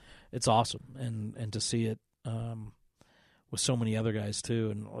 It's awesome, and to see it with so many other guys too.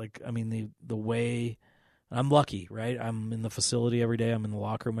 And the way I'm lucky, right? I'm in the facility every day. I'm in the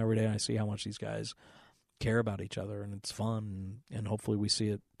locker room every day, and I see how much these guys care about each other, and it's fun. And hopefully, we see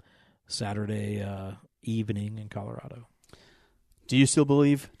it Saturday evening in Colorado. Do you still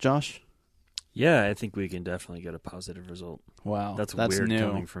believe, Josh? Yeah, I think we can definitely get a positive result. Wow. That's weird new.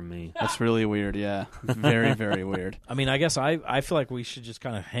 Coming from me. That's really weird, yeah. Very, very weird. I guess I feel like we should just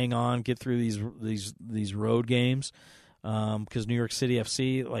kind of hang on, get through these road games, because New York City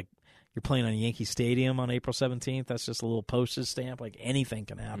FC, you're playing on Yankee Stadium on April 17th. That's just a little postage stamp. Anything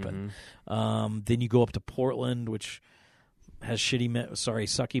can happen. Then you go up to Portland, which has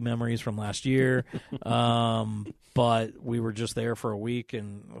sucky memories from last year. But we were just there for a week,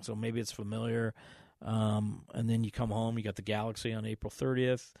 and so maybe it's familiar. And then you come home, you got the Galaxy on April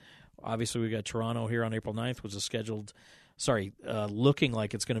 30th. Obviously, we got Toronto here on April 9th, which is scheduled, looking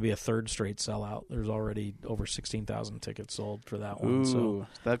like it's going to be a third straight sellout. There's already over 16,000 tickets sold for that one. Ooh, so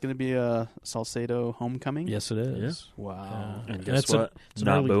is that going to be a Salcedo homecoming? Yes, it is. Yeah. Wow. And guess what?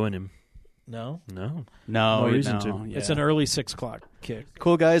 Not booing him. No? No reason to. Yeah. It's an early 6 o'clock kick.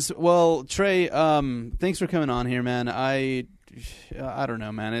 Cool, guys. Well, Trey, thanks for coming on here, man. I don't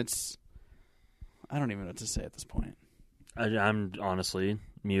know, man. I don't even know what to say at this point. I'm honestly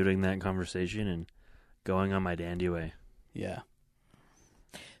muting that conversation and going on my dandy way. Yeah.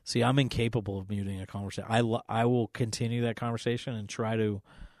 See, I'm incapable of muting a conversation. I will continue that conversation and try to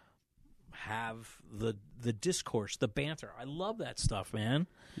have the discourse, the banter. I love that stuff, man.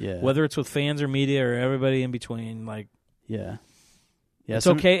 Yeah. Whether it's with fans or media or everybody in between, Yeah. It's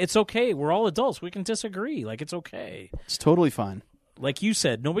okay. It's okay. We're all adults. We can disagree. Like, it's okay. It's totally fine. Like you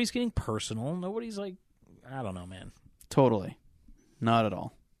said, nobody's getting personal. Nobody's like, I don't know, man. Totally. Not at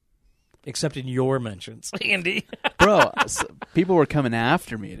all. Except in your mentions, Andy. Bro, people were coming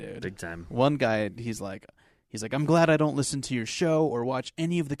after me, dude. Big time. One guy, he's like, I'm glad I don't listen to your show or watch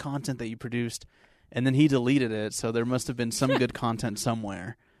any of the content that you produced. And then he deleted it, so there must have been some good content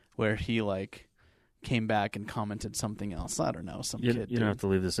somewhere where he, like, came back and commented something else. I don't know, some kid. You don't have to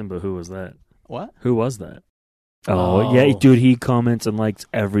leave this in, but who was that? What? Who was that? Oh, yeah, dude, he comments and likes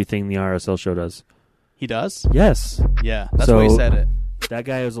everything the RSL show does. He does? Yes. Yeah, that's why he said it. That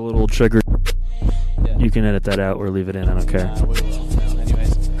guy is a little triggered. Yeah. You can edit that out or leave it in. I don't care. We will.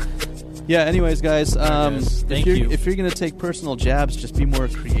 No, anyways, guys, Thank you. If you're going to take personal jabs, just be more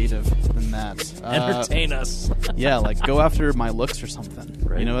creative than that. Entertain us. Yeah, like, go after my looks or something.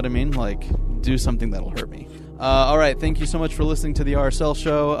 Right. You know what I mean? Like, do something that'll hurt me. All right, thank you so much for listening to the RSL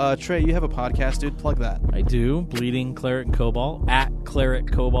show. Trey, you have a podcast, dude. Plug that. I do. Bleeding Claret and Cobalt, at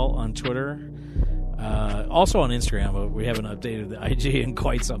Claret Cobalt on Twitter. Also on Instagram, but we haven't updated the IG in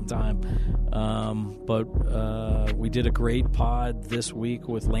quite some time. But we did a great pod this week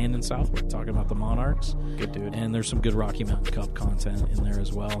with Landon Southwick talking about the Monarchs. Good dude. And there's some good Rocky Mountain Cup content in there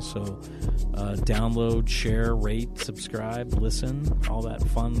as well. So download, share, rate, subscribe, listen, all that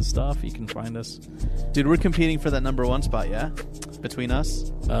fun stuff. You can find us. Dude, we're competing for that number one spot, yeah? Between us?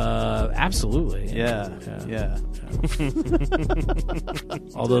 Absolutely. Yeah.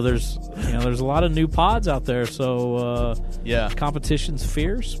 Although there's a lot of new pods out there, so competition's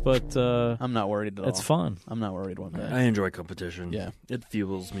fierce, but I'm not worried at all. It's fun. I'm not worried one bit. I enjoy competition. Yeah. It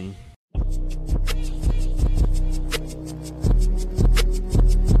fuels me.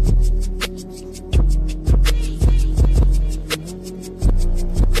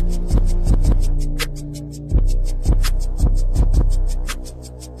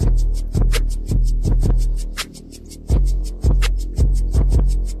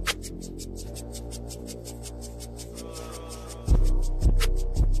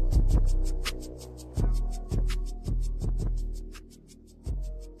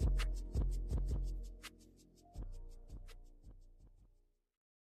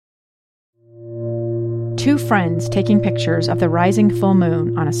 Two friends taking pictures of the rising full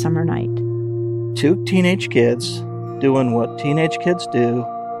moon on a summer night. Two teenage kids doing what teenage kids do.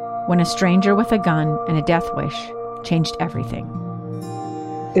 When a stranger with a gun and a death wish changed everything.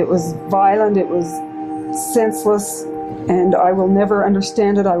 It was violent, it was senseless, and I will never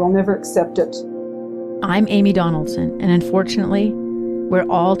understand it, I will never accept it. I'm Amy Donaldson, and unfortunately, we're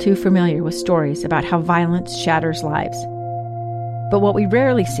all too familiar with stories about how violence shatters lives. But what we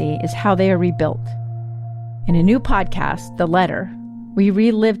rarely see is how they are rebuilt. In a new podcast, The Letter, we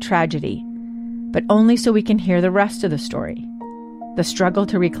relive tragedy, but only so we can hear the rest of the story. The struggle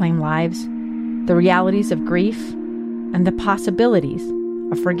to reclaim lives, the realities of grief, and the possibilities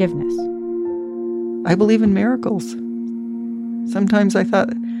of forgiveness. I believe in miracles. Sometimes I thought,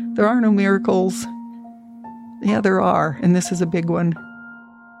 there are no miracles. Yeah, there are, and this is a big one.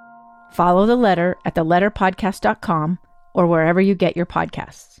 Follow The Letter at theletterpodcast.com or wherever you get your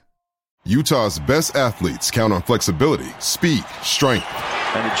podcasts. Utah's best athletes count on flexibility, speed, strength.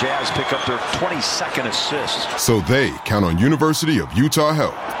 And the Jazz pick up their 22nd assist. So they count on University of Utah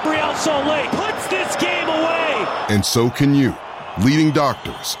Health. Real Salt Lake puts this game away. And so can you. Leading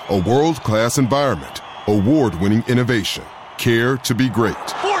doctors, a world-class environment, award-winning innovation, care to be great.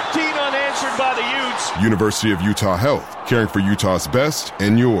 14 unanswered by the Utes. University of Utah Health, caring for Utah's best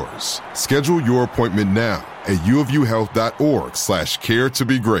and yours. Schedule your appointment now at uofuhealth.org/care to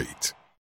be great.